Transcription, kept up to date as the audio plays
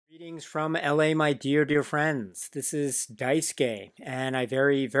Greetings from LA, my dear friends. This is Daisuke, and I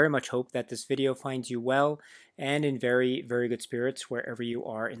very much hope that this video finds you well and in very good spirits wherever you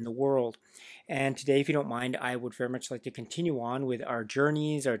are in the world. And today, if you don't mind, I would very much like to continue on with our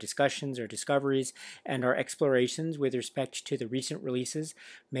journeys, our discussions, our discoveries, and our explorations with respect to the recent releases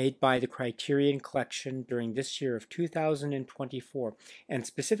made by the Criterion Collection during this year of 2024. And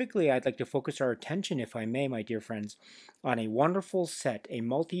specifically, I'd like to focus our attention, if I may, my dear friends, on a wonderful set, a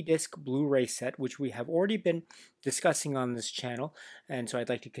multi-disc Blu-ray set, which we have already been discussing on this channel, and so I'd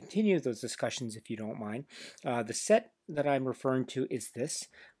like to continue those discussions if you don't mind. The set that I'm referring to is this,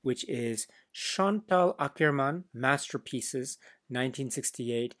 which is Chantal Akerman Masterpieces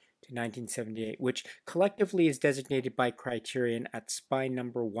 1968 to 1978, which collectively is designated by Criterion at spine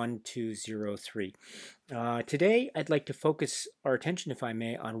number 1203. Today, I'd like to focus our attention, if I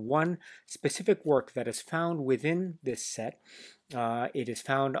may, on one specific work that is found within this set. It is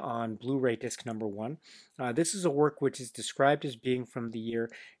found on Blu-ray disc number 1. This is a work which is described as being from the year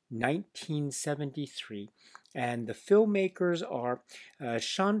 1973, and the filmmakers are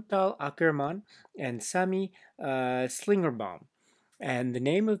Chantal Akerman and Samy Szlingerbaum. And the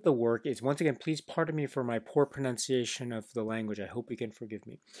name of the work is, once again, please pardon me for my poor pronunciation of the language. I hope you can forgive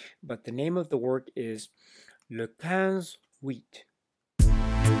me. But the name of the work is Le 15-8.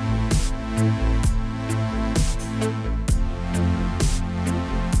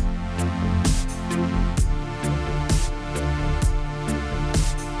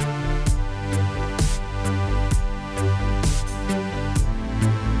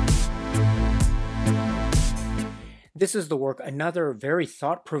 This is the work, another very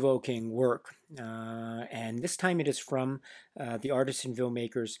thought-provoking work, and this time it is from the artists and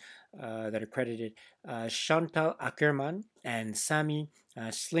filmmakers that are credited Chantal Akerman and Samy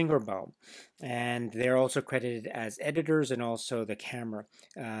Szlingerbaum, and they're also credited as editors and also the camera.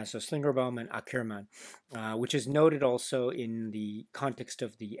 So Szlingerbaum and Akerman, which is noted also in the context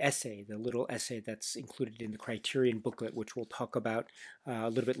of the essay, the little essay that's included in the Criterion booklet, which we'll talk about a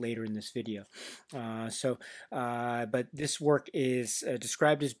little bit later in this video. But this work is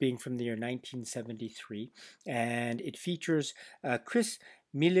described as being from the year 1973, and it features Chris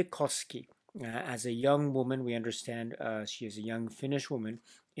Milikowski as a young woman. We understand she is a young Finnish woman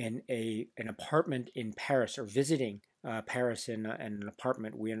in an apartment in Paris, or visiting Paris in an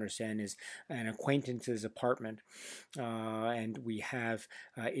apartment we understand is an acquaintance's apartment. And we have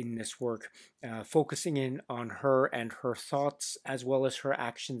in this work focusing in on her and her thoughts, as well as her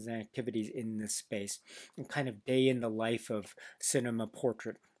actions and activities in this space, and kind of day in the life of cinema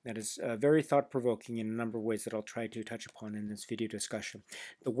portrait. That is very thought-provoking in a number of ways that I'll try to touch upon in this video discussion.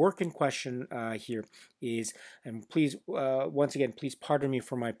 The work in question here is, and please, once again, please pardon me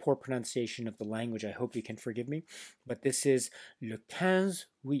for my poor pronunciation of the language. I hope you can forgive me. But this is Le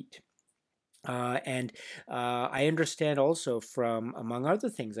 15-8. And I understand also from, among other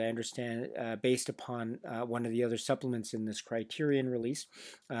things, I understand based upon one of the other supplements in this Criterion release,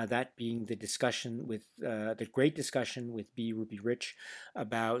 that being the discussion with, the great discussion with B. Ruby Rich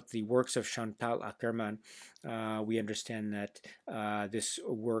about the works of Chantal Akerman. We understand that this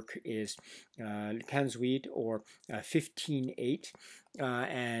work is 15-8 or 15-8,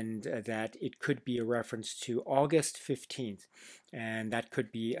 and that it could be a reference to August 15th, and that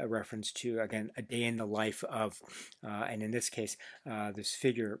could be a reference to, again, a day in the life of, and in this case, this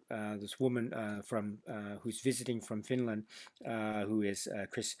figure, this woman from who's visiting from Finland, who is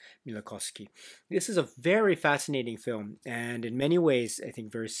Chris Milikowski. This is a very fascinating film, and in many ways, I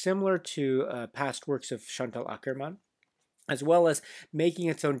think very similar to past works of Chantal Akerman, as well as making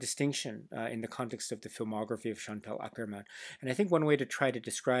its own distinction in the context of the filmography of Chantal Akerman. And I think one way to try to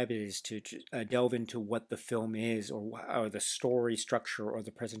describe it is to delve into what the film is, or the story structure, or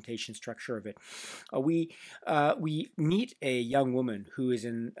the presentation structure of it. We meet a young woman who is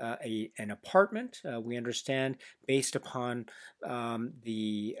in an apartment, we understand, based upon some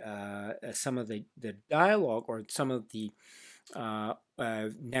of the dialogue, or some of the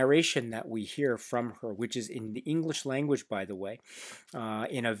narration that we hear from her, which is in the English language, by the way,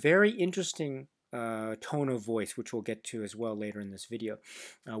 in a very interesting tone of voice, which we'll get to as well later in this video,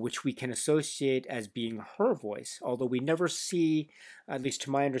 which we can associate as being her voice, although we never see, at least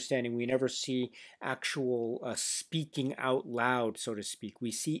to my understanding, we never see actual speaking out loud, so to speak.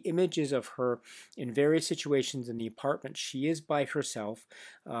 We see images of her in various situations in the apartment. She is by herself,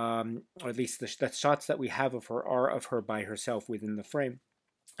 or at least the shots that we have of her are of her by herself within the frame.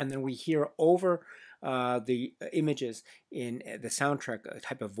 And then we hear over the images in the soundtrack, a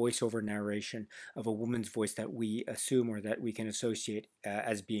type of voiceover narration of a woman's voice that we assume or that we can associate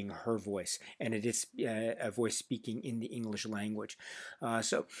as being her voice, and it is a voice speaking in the English language.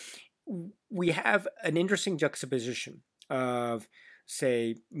 So we have an interesting juxtaposition of,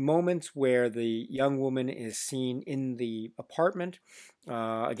 say, moments where the young woman is seen in the apartment,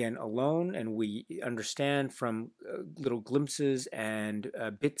 again alone, and we understand from little glimpses and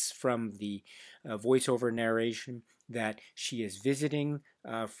bits from the voiceover narration that she is visiting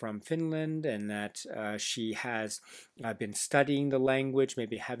from Finland, and that she has been studying the language,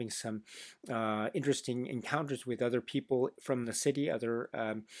 maybe having some interesting encounters with other people from the city, other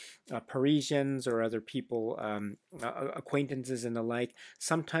Parisians or other people, acquaintances and the like.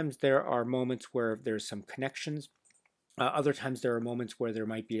 Sometimes there are moments where there's some connections. Other times there are moments where there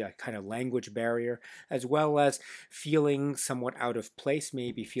might be a kind of language barrier, as well as feeling somewhat out of place,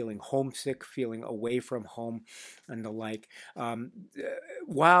 maybe feeling homesick, feeling away from home, and the like.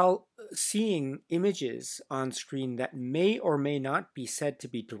 While seeing images on screen that may or may not be said to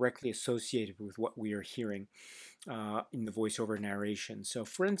be directly associated with what we are hearing in the voiceover narration. So,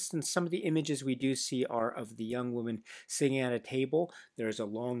 for instance, some of the images we do see are of the young woman sitting at a table. There's a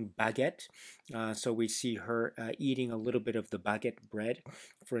long baguette, so we see her eating a little bit of the baguette bread,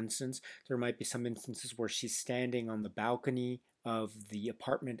 for instance. There might be some instances where she's standing on the balcony of the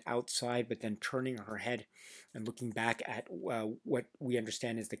apartment outside, but then turning her head and looking back at what we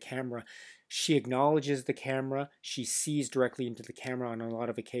understand is the camera. She acknowledges the camera. She sees directly into the camera on a lot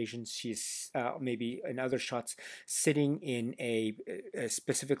of occasions. She's maybe in other shots sitting in a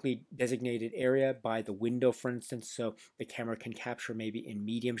specifically designated area by the window, for instance, so the camera can capture maybe in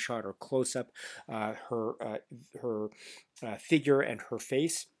medium shot or close up her figure and her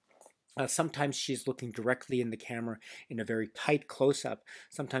face. Sometimes she's looking directly in the camera in a very tight close-up,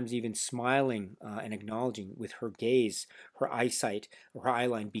 sometimes even smiling and acknowledging with her gaze, her eyesight, or her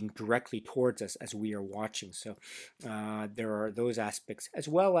eyeline being directly towards us as we are watching. So there are those aspects, as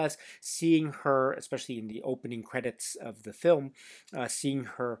well as seeing her, especially in the opening credits of the film, seeing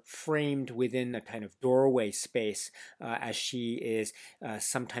her framed within a kind of doorway space as she is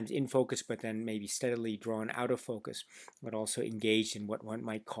sometimes in focus, but then maybe steadily drawn out of focus, but also engaged in what one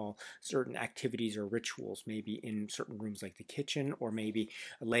might call certain activities or rituals, maybe in certain rooms like the kitchen, or maybe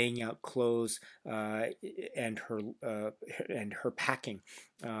laying out clothes and her packing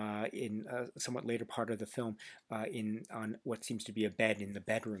in a somewhat later part of the film on what seems to be a bed in the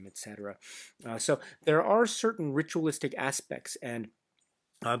bedroom, etc. So there are certain ritualistic aspects, and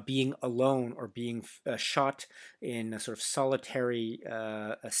being alone or being shot in a sort of solitary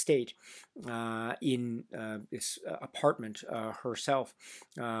state in this apartment herself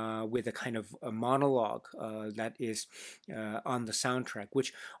with a kind of a monologue that is on the soundtrack,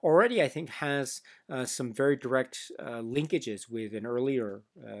 which already I think has some very direct linkages with an earlier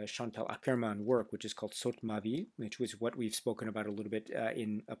Chantal Akerman work, which is called Saute ma vie, which was what we've spoken about a little bit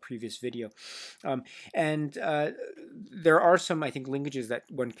in a previous video. And there are some, I think, linkages that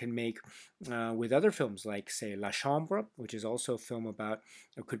one can make with other films like, say, La Chambre, which is also a film about,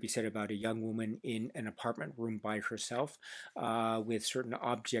 or could be said about, a young woman in an apartment room by herself with certain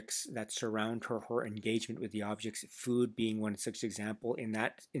objects that surround her, her engagement with the objects, food being one such example. In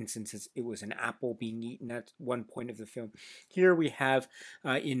that instance, it was an apple being eaten at one point of the film. Here we have,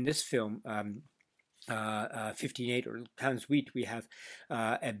 in this film, 15/8 or pounds wheat, we have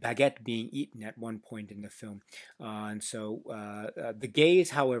a baguette being eaten at one point in the film. And so the gaze,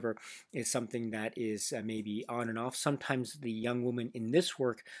 however, is something that is maybe on and off. Sometimes the young woman in this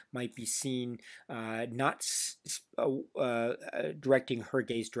work might be seen not directing her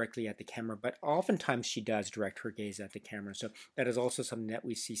gaze directly at the camera, but oftentimes she does direct her gaze at the camera. So that is also something that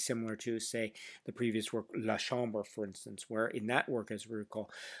we see similar to, say, the previous work, La Chambre, for instance, where in that work, as we recall,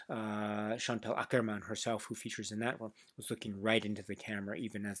 Chantal Akerman herself, who features in that one, was looking right into the camera,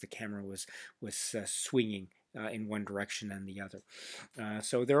 even as the camera was swinging in one direction and the other.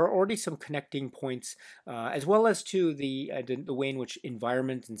 So there are already some connecting points, as well as to the way in which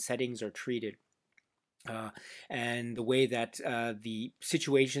environment and settings are treated. And the way that the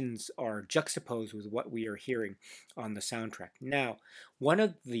situations are juxtaposed with what we are hearing on the soundtrack. Now, one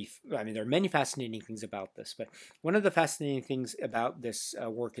of the, I mean, there are many fascinating things about this, but one of the fascinating things about this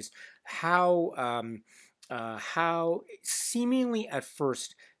work is how seemingly at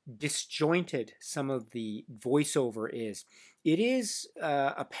first disjointed some of the voiceover is. It is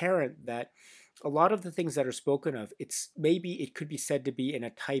apparent that a lot of the things that are spoken of, it could be said to be in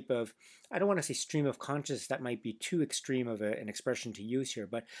a type of, I don't want to say stream of consciousness, that might be too extreme of an expression to use here,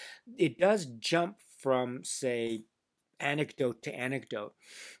 but it does jump from, say, anecdote to anecdote.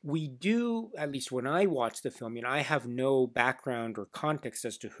 We do, at least when I watch the film, I have no background or context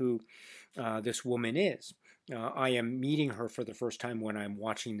as to who this woman is. I am meeting her for the first time when I'm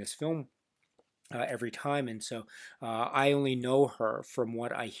watching this film every time. And so I only know her from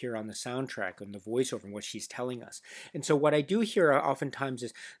what I hear on the soundtrack and the voiceover and what she's telling us. And so what I do hear oftentimes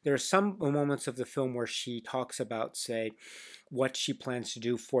is there are some moments of the film where she talks about, say, what she plans to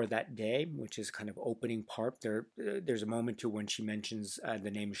do for that day, which is kind of opening part. There's a moment too when she mentions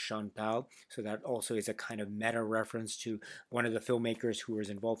the name Chantal, so that also is a kind of meta reference to one of the filmmakers who was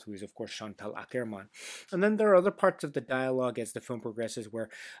involved, who is of course Chantal Akerman. And then there are other parts of the dialogue as the film progresses where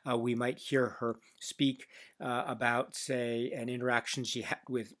we might hear her speak about, say, an interaction she had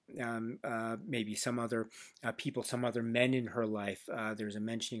with maybe some other people, some other men in her life. There's a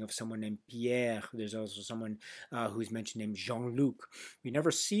mentioning of someone named Pierre. There's also someone who's mentioned named Jean-Luc. We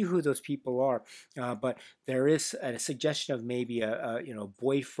never see who those people are, but there is a suggestion of maybe a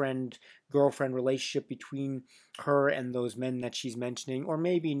boyfriend girlfriend relationship between her and those men that she's mentioning, or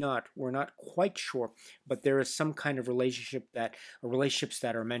maybe not. We're not quite sure, but there is some kind of relationships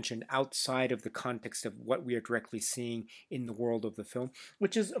that are mentioned outside of the context of what we are directly seeing in the world of the film,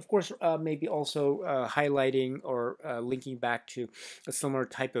 which is, of course, maybe also highlighting or linking back to a similar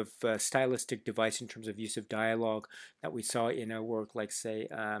type of stylistic device in terms of use of dialogue that we saw in a work like, say,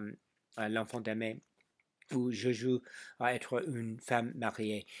 L'Enfant d'Aimé, où Je joue à être une femme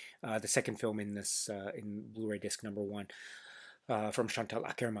mariée, the second film in this in Blu-ray disc number 1. From Chantal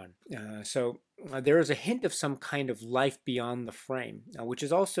Akerman. So there is a hint of some kind of life beyond the frame, which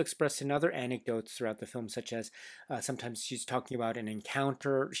is also expressed in other anecdotes throughout the film, such as sometimes she's talking about an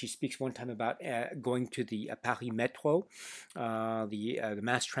encounter. She speaks one time about going to the Paris Metro, the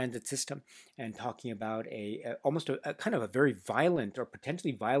mass transit system, and talking about almost a kind of a very violent or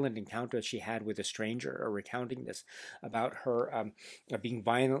potentially violent encounter she had with a stranger, or recounting this about her being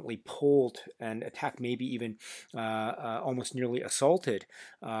violently pulled and attacked, maybe even almost nearly assaulted,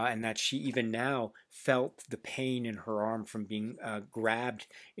 and that she even now felt the pain in her arm from being grabbed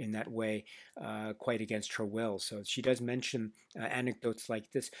in that way, quite against her will. So she does mention anecdotes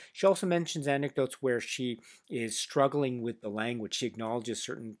like this. She also mentions anecdotes where she is struggling with the language. She acknowledges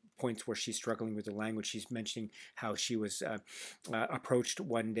certain points where she's struggling with the language. She's mentioning how she was approached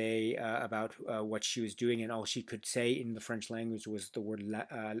one day about what she was doing, and all she could say in the French language was the word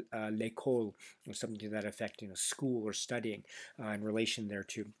l'école, or something to that effect, school or studying, in relation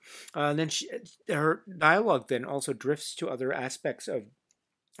thereto. And then her dialogue then also drifts to other aspects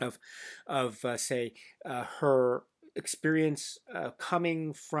of say, her experience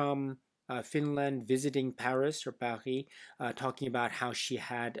coming from Finland, visiting Paris or Paris, talking about how she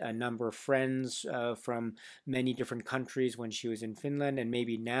had a number of friends from many different countries when she was in Finland, and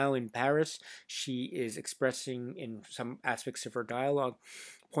maybe now in Paris. She is expressing in some aspects of her dialogue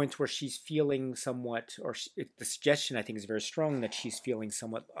points where she's feeling somewhat, or the suggestion I think is very strong, that she's feeling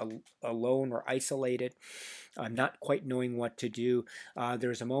somewhat alone or isolated, not quite knowing what to do.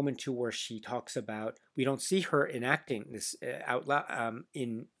 There's a moment too where she talks about, we don't see her enacting this out loud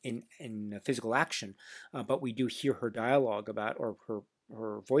in physical action, but we do hear her dialogue about, or her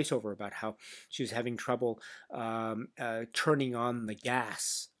voiceover about how she was having trouble turning on the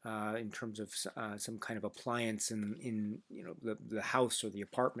gas in terms of some kind of appliance in the house or the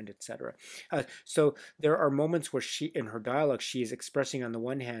apartment, etc. So there are moments where she, in her dialogue, she is expressing on the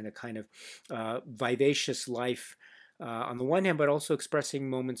one hand a kind of vivacious life on the one hand, but also expressing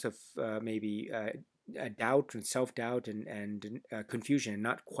moments of maybe doubt and self-doubt and confusion, and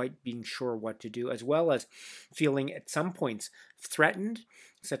not quite being sure what to do, as well as feeling at some points threatened,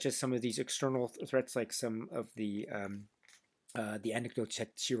 such as some of these external threats, like some of the anecdotes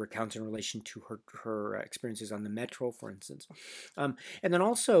that she recounts in relation to her experiences on the metro, for instance. And then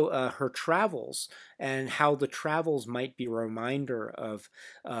also her travels, and how the travels might be a reminder of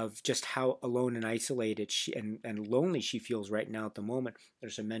just how alone and isolated and lonely she feels right now at the moment.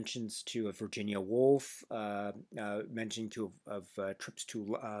 There's some mentions to Virginia Woolf, mentioning to of trips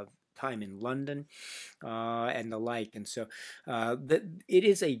to time in London, and the like. And so it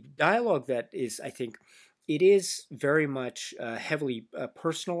is a dialogue that is, I think, it is very much heavily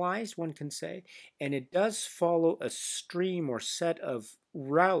personalized, one can say, and it does follow a stream or set of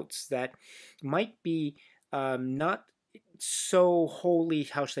routes that might be not so wholly,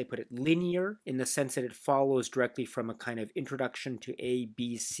 how should I put it, linear, in the sense that it follows directly from a kind of introduction to A,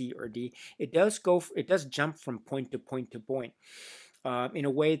 B, C, or D. It does jump from point to point to point. In a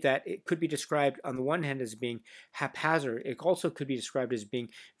way that it could be described on the one hand as being haphazard. It also could be described as being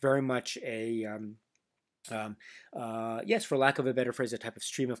very much a um, yes, for lack of a better phrase, a type of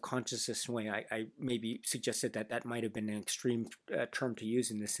stream of consciousness way. I maybe suggested that that might have been an extreme term to use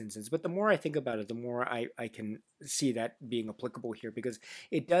in this instance. But the more I think about it, the more I can see that being applicable here, because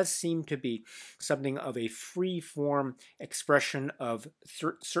it does seem to be something of a free form expression of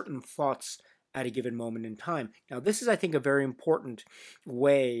certain thoughts at a given moment in time. Now, this is, I think, a very important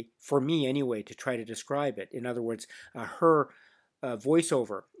way, for me anyway, to try to describe it. In other words, her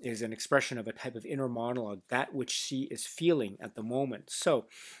voiceover is an expression of a type of inner monologue, that which she is feeling at the moment. So,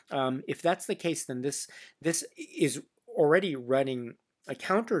 if that's the case, then this is already running a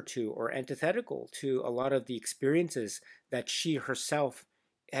counter to or antithetical to a lot of the experiences that she herself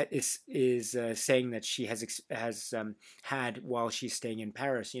is saying that she has had while she's staying in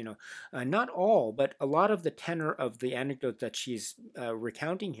Paris. Not all, but a lot of the tenor of the anecdote that she's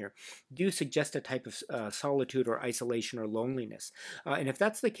recounting here do suggest a type of solitude or isolation or loneliness. And if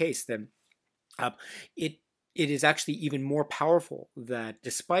that's the case, then uh, it it is actually even more powerful that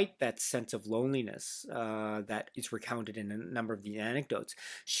despite that sense of loneliness that is recounted in a number of the anecdotes,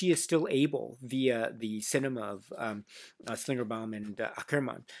 she is still able, via the cinema of Szlingerbaum and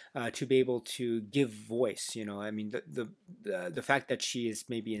Akerman, to be able to give voice. I mean, the fact that she is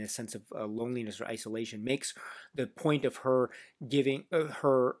maybe in a sense of loneliness or isolation makes the point of her giving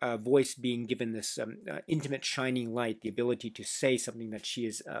her voice being given this intimate shining light, the ability to say something that she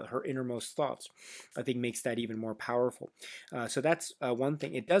is her innermost thoughts, I think makes that even more powerful. So that's one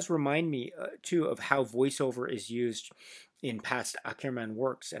thing. It does remind me too of how voiceover is used in past Akerman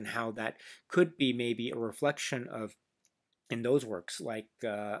works, and how that could be maybe a reflection of, in those works like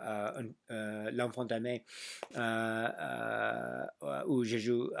L'Enfant aimé, où je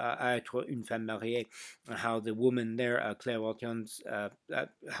joue à être une femme mariée, how the woman there, Claire Waltons,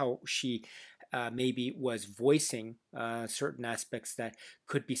 how she maybe was voicing certain aspects that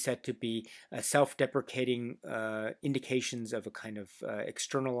could be said to be self-deprecating indications of a kind of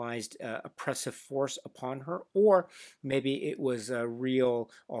externalized oppressive force upon her, or maybe it was a real,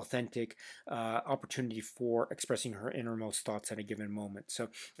 authentic opportunity for expressing her innermost thoughts at a given moment. So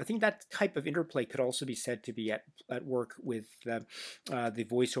I think that type of interplay could also be said to be at work with the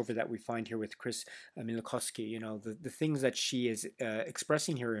voiceover that we find here with Chris Milikowski. The things that she is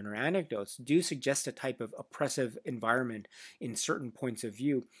expressing here in her anecdotes do suggest a type of oppressive environment in certain points of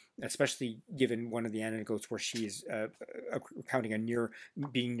view, especially given one of the anecdotes where she is recounting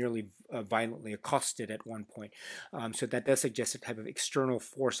being nearly violently accosted at one point. So that does suggest a type of external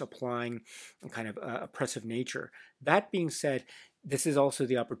force applying a kind of oppressive nature. That being said, this is also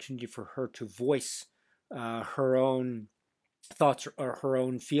the opportunity for her to voice her own thoughts or her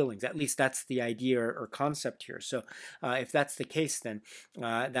own feelings. At least that's the idea or concept here. So if that's the case, then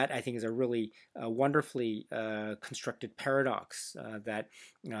that I think is a really wonderfully constructed paradox that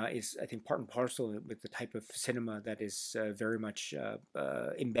is, I think, part and parcel with the type of cinema that is very much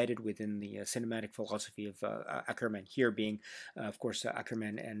embedded within the cinematic philosophy of Ackerman, here being, of course,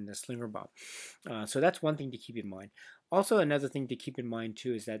 Ackerman and Szlingerbaum. So that's one thing to keep in mind. Also, another thing to keep in mind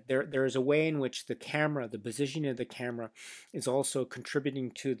too is that there is a way in which the camera, the positioning of the camera, is also contributing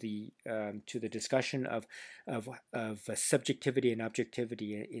to the discussion of subjectivity and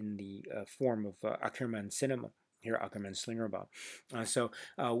objectivity in the form of Ackerman cinema. Here, Ackerman Szlingerbaum. So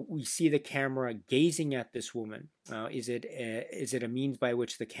we see the camera gazing at this woman. Is it a means by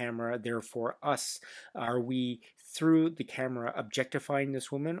which the camera, therefore us, are we through the camera objectifying this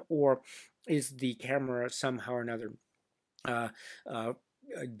woman, or is the camera somehow or another uh, uh,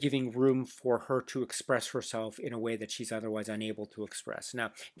 giving room for her to express herself in a way that she's otherwise unable to express?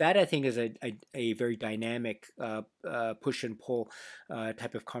 Now, that I think is a very dynamic push and pull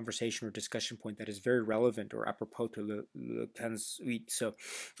type of conversation or discussion point that is very relevant or apropos to Le Quinze Huit. So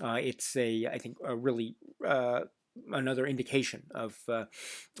it's I think, a really another indication of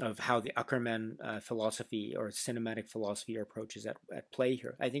how the Ackerman philosophy or cinematic philosophy or approach is at play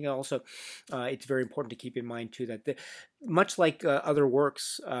here. I think also it's very important to keep in mind too that much like other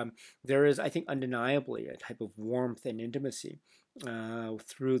works, there is, I think, undeniably a type of warmth and intimacy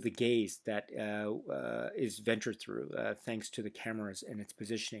through the gaze that is ventured through thanks to the cameras and its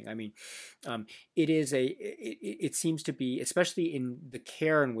positioning. I mean, it seems to be, especially in the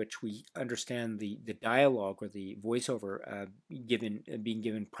care in which we understand the dialogue or the voiceover being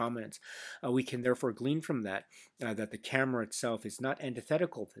given prominence, we can therefore glean from that that the camera itself is not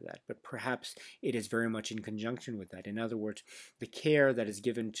antithetical to that, but perhaps it is very much in conjunction with that. In other words, the care that is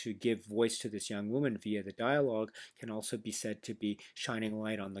given to give voice to this young woman via the dialogue can also be said to be shining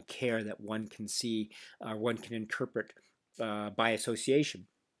light on the care that one can see, one can interpret by association.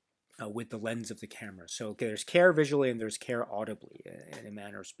 with the lens of the camera. So okay, there's care visually and there's care audibly, in a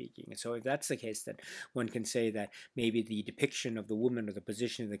manner of speaking. And so if that's the case, then one can say that maybe the depiction of the woman or the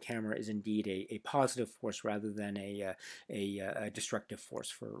position of the camera is indeed a positive force rather than a destructive force,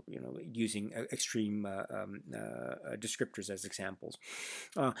 for using extreme descriptors as examples.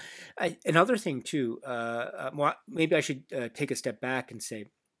 Uh, Another thing too, well, maybe I should take a step back and say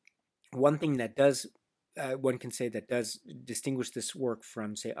one thing that does one can say that does distinguish this work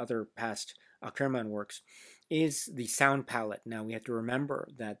from, say, other past Akerman works is the sound palette. Now we have to remember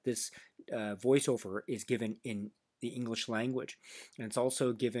that this voiceover is given in the English language, and it's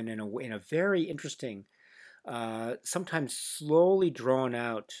also given in a very interesting, sometimes slowly drawn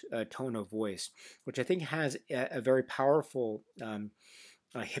out tone of voice, which I think has a very powerful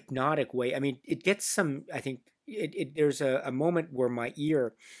hypnotic way. I mean, it gets some. I think there's a moment where my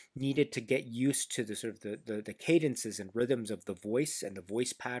ear needed to get used to the sort of the cadences and rhythms of the voice and the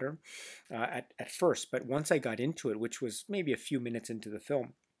voice pattern at first. But once I got into it, which was maybe a few minutes into the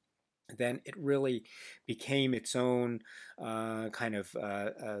film, then it really became its own kind of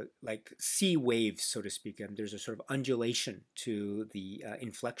like sea waves, so to speak. And there's a sort of undulation to the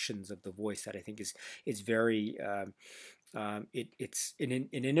inflections of the voice that I think is very it's an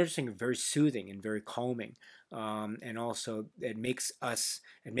interesting, very soothing and very calming, and also it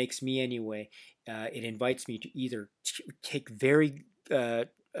makes me anyway. It invites me to either take very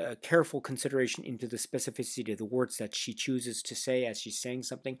careful consideration into the specificity of the words that she chooses to say as she's saying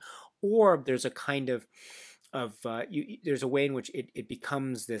something, or there's a kind of there's a way in which it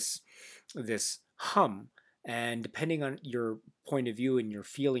becomes this hum. And depending on your point of view and your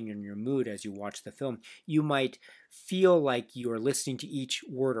feeling and your mood as you watch the film, you might feel like you are listening to each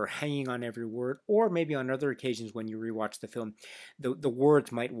word or hanging on every word, or maybe on other occasions when you rewatch the film, the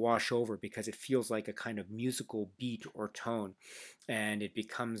words might wash over because it feels like a kind of musical beat or tone, and it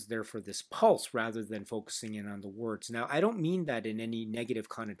becomes therefore this pulse rather than focusing in on the words. Now, I don't mean that in any negative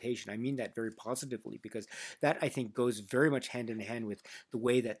connotation. I mean that very positively, because that, I think, goes very much hand in hand with the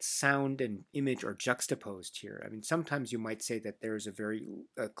way that sound and image are juxtaposed here. I mean, sometimes you might say that there is a very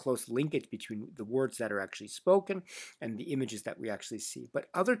close linkage between the words that are actually spoken and the images that we actually see. But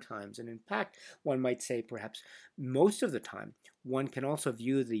other times, and in fact, one might say perhaps most of the time, one can also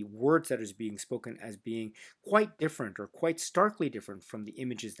view the words that is being spoken as being quite different or quite starkly different from the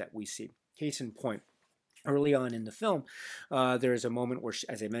images that we see. Case in point, early on in the film, there is a moment where,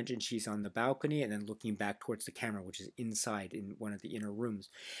 as I mentioned, she's on the balcony and then looking back towards the camera, which is inside in one of the inner rooms.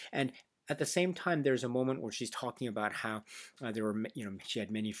 And at the same time, there's a moment where she's talking about how she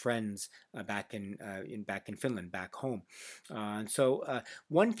had many friends back in Finland, back home, and so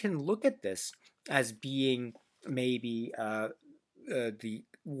one can look at this as being maybe the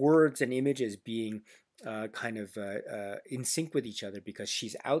words and images being kind of in sync with each other because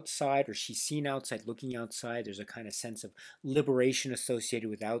she's outside or she's seen outside, looking outside. There's a kind of sense of liberation associated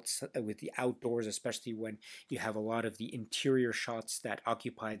with with the outdoors, especially when you have a lot of the interior shots that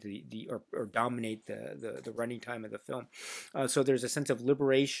occupy or dominate the running time of the film. So there's a sense of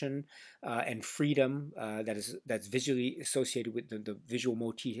liberation and freedom that's visually associated with the visual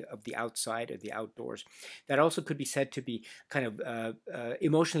motif of the outside or the outdoors. That also could be said to be kind of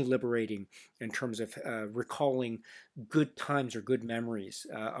emotionally liberating in terms of recalling good times or good memories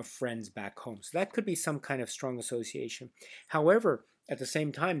of friends back home. So that could be some kind of strong association. However, at the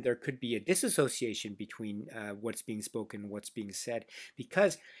same time, there could be a disassociation between what's being spoken and what's being said,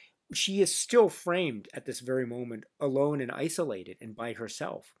 because she is still framed at this very moment alone and isolated and by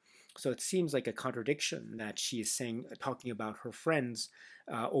herself. So it seems like a contradiction that she is talking about her friends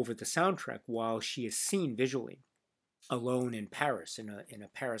over the soundtrack while she is seen visually alone in Paris, in a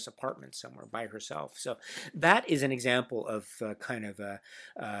Paris apartment somewhere by herself. So that is an example of kind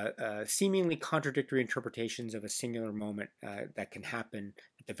of seemingly contradictory interpretations of a singular moment that can happen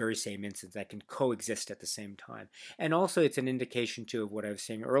at the very same instant, that can coexist at the same time. And also it's an indication too of what I was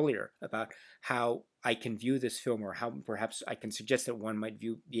saying earlier about how I can view this film, or how perhaps I can suggest that one might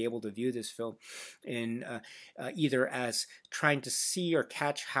be able to view this film in either as trying to see or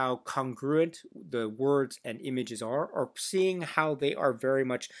catch how congruent the words and images are, or seeing how they are very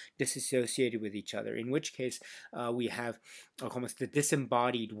much disassociated with each other, in which case we have almost the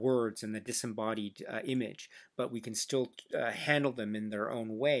disembodied words and the disembodied image, but we can still handle them in their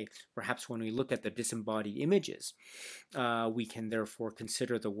own way. Perhaps when we look at the disembodied images, we can therefore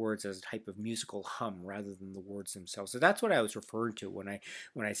consider the words as a type of musical hum rather than the words themselves. So that's what I was referring to when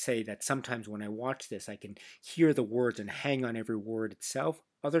I say that sometimes when I watch this, I can hear the words and hang on every word itself.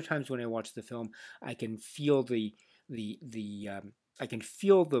 Other times when I watch the film, I can feel I can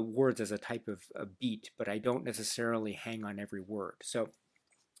feel the words as a type of a beat, but I don't necessarily hang on every word. So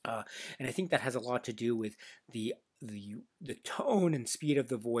Uh, and I think that has a lot to do with the the tone and speed of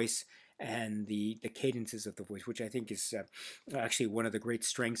the voice and the cadences of the voice, which I think is actually one of the great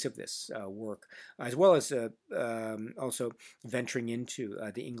strengths of this work, as well as also venturing into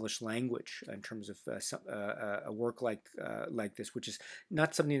the English language in terms of a work like this, which is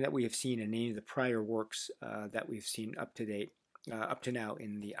not something that we have seen in any of the prior works that we've seen up to date, up to now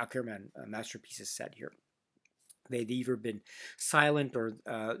in the Akerman masterpieces set here. They've either been silent or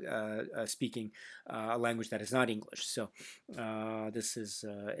speaking a language that is not English. So this is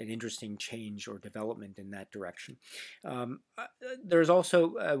an interesting change or development in that direction. There's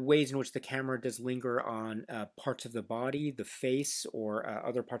also ways in which the camera does linger on parts of the body, the face, or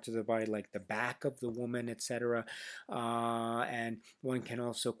other parts of the body like the back of the woman, etc. And one can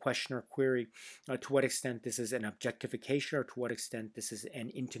also question or query to what extent this is an objectification or to what extent this is an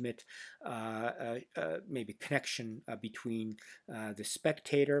intimate maybe connection between the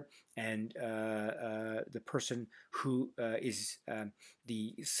spectator and the person who is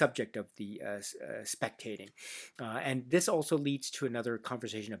the subject of the spectating. And this also leads to another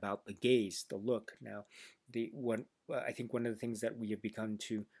conversation about the gaze, the look. Now, I think one of the things that we have begun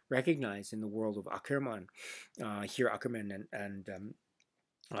to recognize in the world of Akerman, here Akerman and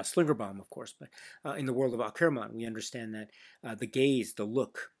Szlingerbaum, of course, but in the world of Akerman, we understand that the gaze, the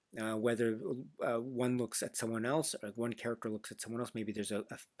look, whether one looks at someone else, or one character looks at someone else, maybe there's a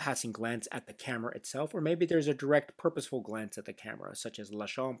passing glance at the camera itself, or maybe there's a direct, purposeful glance at the camera, such as La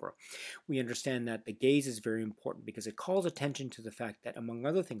Chambre. We understand that the gaze is very important because it calls attention to the fact that, among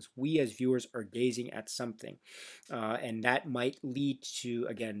other things, we as viewers are gazing at something, and that might lead to,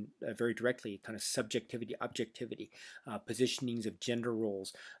 again, very directly, kind of subjectivity, objectivity, positionings of gender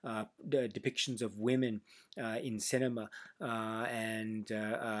roles, depictions of women in cinema, and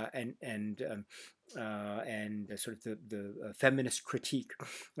sort of the feminist critique.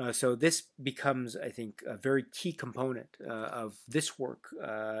 So this becomes, I think, a very key component of this work,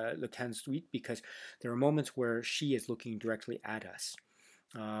 Le Cannes Suite, because there are moments where she is looking directly at us.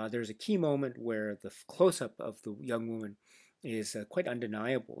 There's a key moment where the close-up of the young woman is quite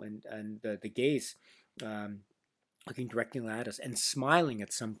undeniable, and the gaze looking directly at us and smiling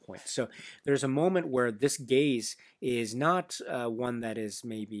at some point. So there's a moment where this gaze is not one that is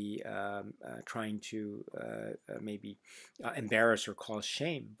maybe trying to maybe embarrass or cause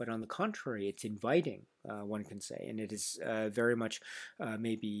shame, but on the contrary, it's inviting, one can say, and it is very much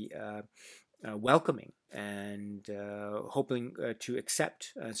maybe welcoming and hoping to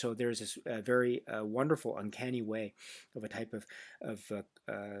accept. So there's this very wonderful, uncanny way of a type of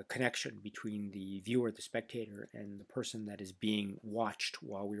connection between the viewer, the spectator, and the person that is being watched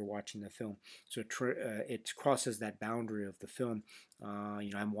while we're watching the film. So it crosses that boundary of the film.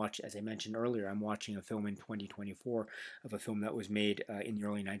 As I mentioned earlier, I'm watching a film in 2024 of a film that was made in the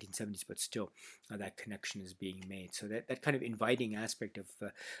early 1970s, but still that connection is being made. So that kind of inviting aspect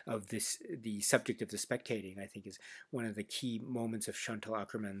of this, the subject of the spectating, I think, is one of the key moments of Chantal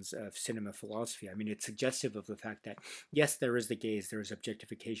Akerman's cinema philosophy. I mean, it's suggestive of the fact that, yes, there is the gaze, there is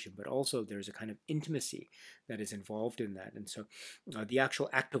objectification, but also there's a kind of intimacy that is involved in that. And so the actual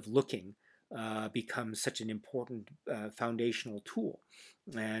act of looking becomes such an important foundational tool.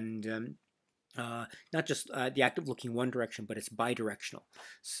 And not just the act of looking one direction, but it's bidirectional.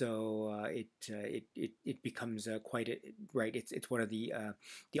 So it becomes right. It's one of the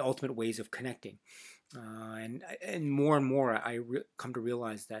ultimate ways of connecting. And more I come to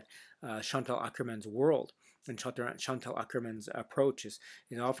realize that Chantal Akerman's world and Chantal Akerman's approach is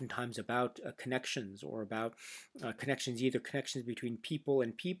oftentimes about connections, or about connections, either connections between people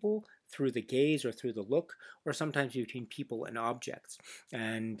and people through the gaze or through the look, or sometimes between people and objects.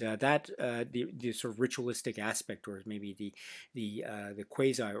 And the sort of ritualistic aspect, or maybe the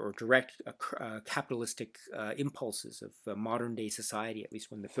quasi or direct capitalistic impulses of modern day society, at least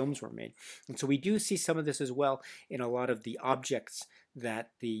when the films were made. And so we do see some of this as well in a lot of the objects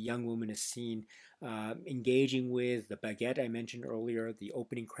that the young woman is seen engaging with. The baguette I mentioned earlier, the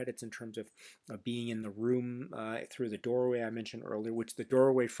opening credits in terms of being in the room through the doorway I mentioned earlier, which the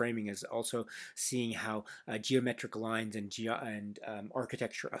doorway framing is also seeing how geometric lines and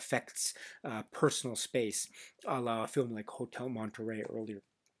architecture affects personal space, a la a film like Hotel Monterey earlier.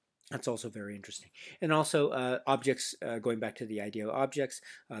 That's also very interesting. And also objects, going back to the idea of objects,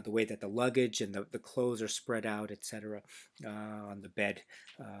 the way that the luggage and the clothes are spread out, etc., on the bed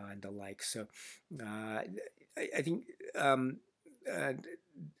and the like. So I think,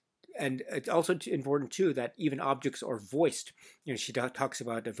 and it's also important too that even objects are voiced. She talks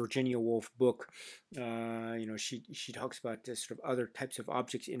about a Virginia Woolf book. She talks about sort of other types of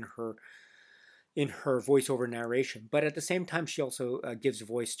objects in her in her voiceover narration, but at the same time, she also gives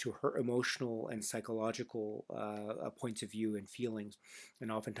voice to her emotional and psychological points of view and feelings,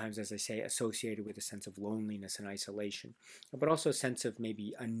 and oftentimes, as I say, associated with a sense of loneliness and isolation, but also a sense of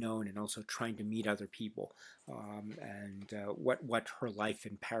maybe unknown and also trying to meet other people, and what her life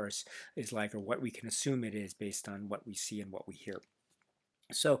in Paris is like, or what we can assume it is based on what we see and what we hear.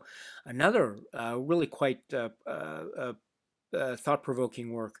 So, another really quite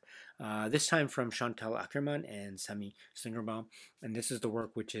thought-provoking work, this time from Chantal Akerman and Samy Szlingerbaum, and this is the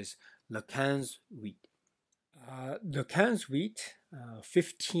work which is Le 15-8. Le 15-8,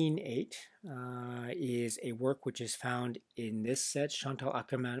 15-8, is a work which is found in this set, Chantal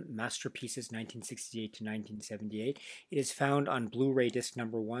Akerman Masterpieces 1968 to 1978. It is found on Blu-ray disc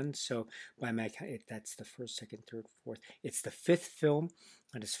number 1, so by my count, that's the first, second, third, fourth. It's the 5th film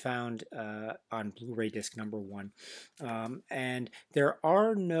that is found on Blu-ray disc number 1. And there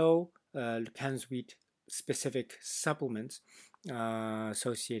are no Le 15-8 specific supplements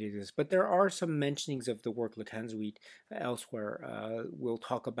associated with this, but there are some mentionings of the work Le 15-8 elsewhere. We'll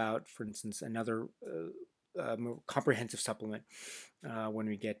talk about, for instance, another more comprehensive supplement when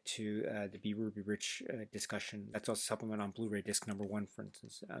we get to the Be Ruby Rich discussion. That's also supplement on Blu-ray disc number 1, for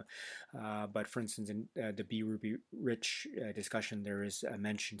instance. But for instance, in the Be Ruby Rich discussion, there is a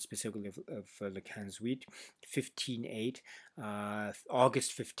mention specifically of Le 15-8, 15-8,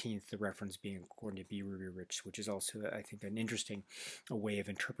 August 15th, the reference being according to Be Ruby Rich, which is also, I think, an interesting way of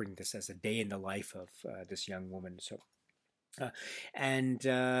interpreting this as a day in the life of this young woman. So. But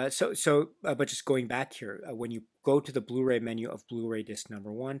just going back here, when you go to the Blu-ray menu of Blu-ray disc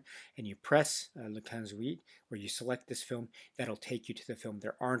number 1 and you press Le 15-8, where you select this film, that'll take you to the film.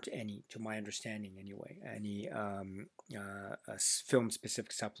 There aren't any, to my understanding anyway, any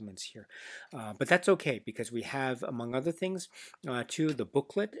film-specific supplements here. But that's okay, because we have, among other things, too, the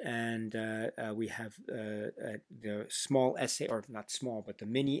booklet, and we have the small essay, or not small, but the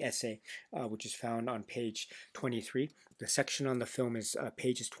mini essay, which is found on page 23. The section on the film is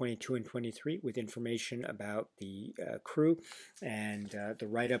pages 22 and 23 with information about the crew and the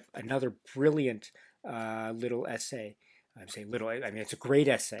write-up. Another brilliant little essay. I'm saying little. I mean, it's a great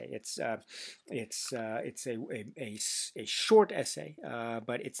essay. It's a short essay,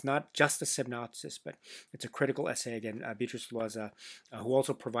 but it's not just a synopsis, but it's a critical essay. Again, Beatrice Loiza, who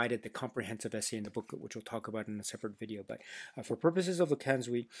also provided the comprehensive essay in the booklet, which we'll talk about in a separate video. But for purposes of Le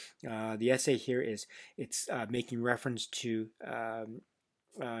 15-8, the essay here it's making reference to,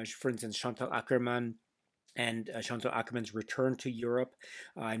 for instance, Chantal Akerman and Chantal Akerman's return to Europe,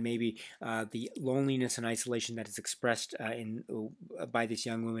 and maybe the loneliness and isolation that is expressed by this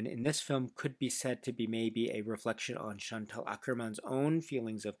young woman in this film could be said to be maybe a reflection on Chantal Akerman's own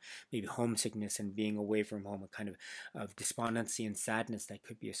feelings of maybe homesickness and being away from home, a kind of despondency and sadness that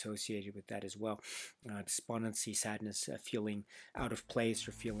could be associated with that as well. Despondency, sadness, feeling out of place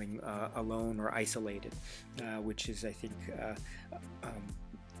or feeling alone or isolated, which is, I think,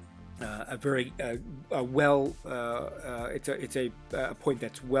 a very it's a point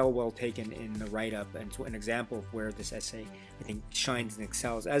that's well taken in the write-up, and so an example of where this essay, I think, shines and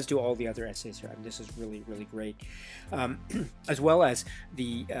excels, as do all the other essays here. I mean, this is really great, as well as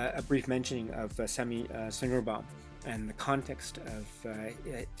the a brief mentioning of Samy Szlingerbaum and the context of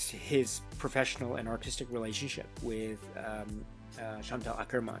his professional and artistic relationship with Chantal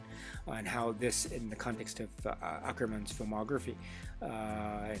Akerman, and how this, in the context of Akerman's filmography,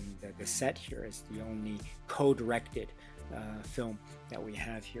 and the set here is the only co-directed film that we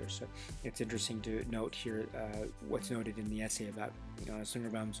have here. So it's interesting to note here what's noted in the essay about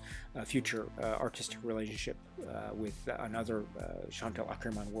Szlingerbaum's future artistic relationship with another Chantal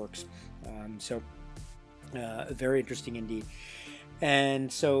Akerman works. Very interesting indeed.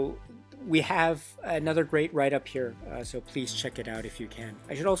 And so we have another great write-up here, so please check it out if you can.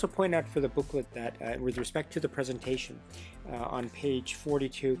 I should also point out for the booklet that with respect to the presentation, on page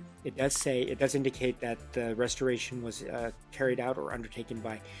 42, it does indicate that the restoration was carried out or undertaken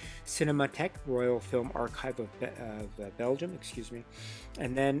by Cinematheque, Royal Film Archive of Belgium, excuse me.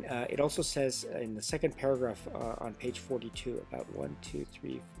 And then it also says in the second paragraph on page 42, about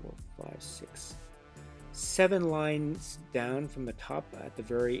 7 lines down from the top, at the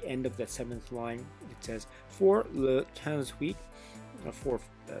very end of that 7th line, it says, for Le 15-8, for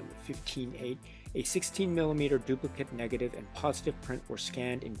 15-8, a 16mm duplicate negative and positive print were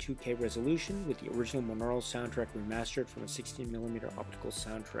scanned in 2K resolution with the original monaural soundtrack remastered from a 16mm optical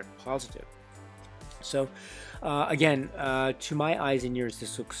soundtrack positive. So again, to my eyes and ears,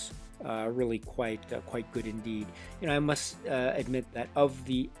 this looks really quite good indeed. I must admit that of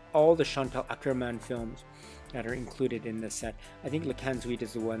all the Chantal Akerman films, that are included in this set. I think Le Canzuite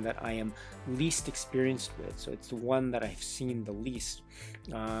is the one that I am least experienced with, so it's the one that I've seen the least.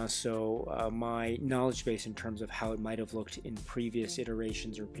 My knowledge base in terms of how it might have looked in previous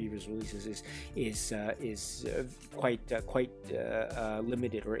iterations or previous releases is quite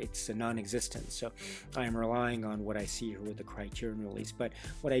limited, or it's non-existent. So I am relying on what I see here with the Criterion release. But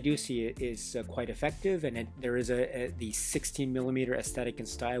what I do see is quite effective, and there is the 16mm aesthetic and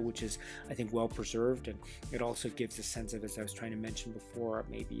style, which is, I think, well preserved, and it also gives a sense of, as I was trying to mention before,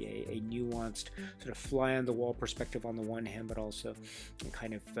 maybe a nuanced sort of fly on the wall perspective on the one hand, but also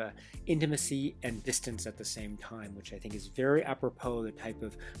kind of intimacy and distance at the same time, which I think is very apropos, the type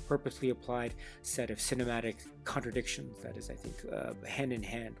of purposely applied set of cinematic contradictions that is, I think, hand in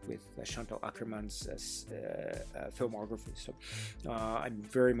hand with Chantal Akerman's filmography. So I'm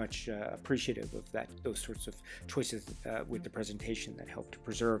very much appreciative of those sorts of choices with the presentation that help to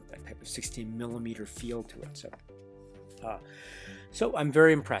preserve that type of 16mm feel to it. So I'm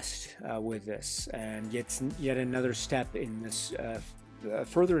very impressed with this, and yet another step in this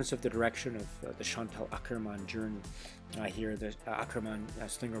furtherance of the direction of the Chantal Akerman journey here, the Akerman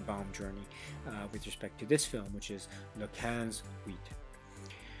Szlingerbaum journey with respect to this film, which is Le 15 8.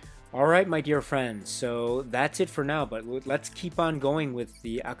 All right, my dear friends, so that's it for now, but let's keep on going with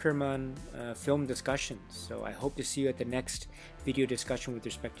the Akerman film discussions. So I hope to see you at the next video discussion with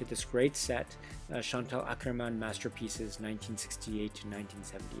respect to this great set, Chantal Akerman Masterpieces 1968 to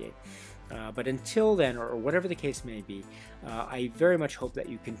 1978. But until then, or whatever the case may be, I very much hope that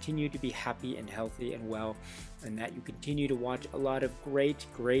you continue to be happy and healthy and well, and that you continue to watch a lot of great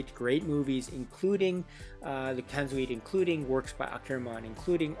movies, including Le 15 8, including works by Akerman,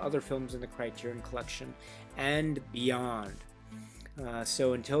 including other films in the Criterion Collection, and beyond.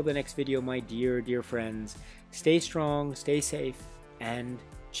 So until the next video, my dear friends, stay strong, stay safe, and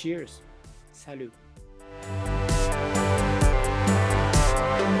cheers. Salut.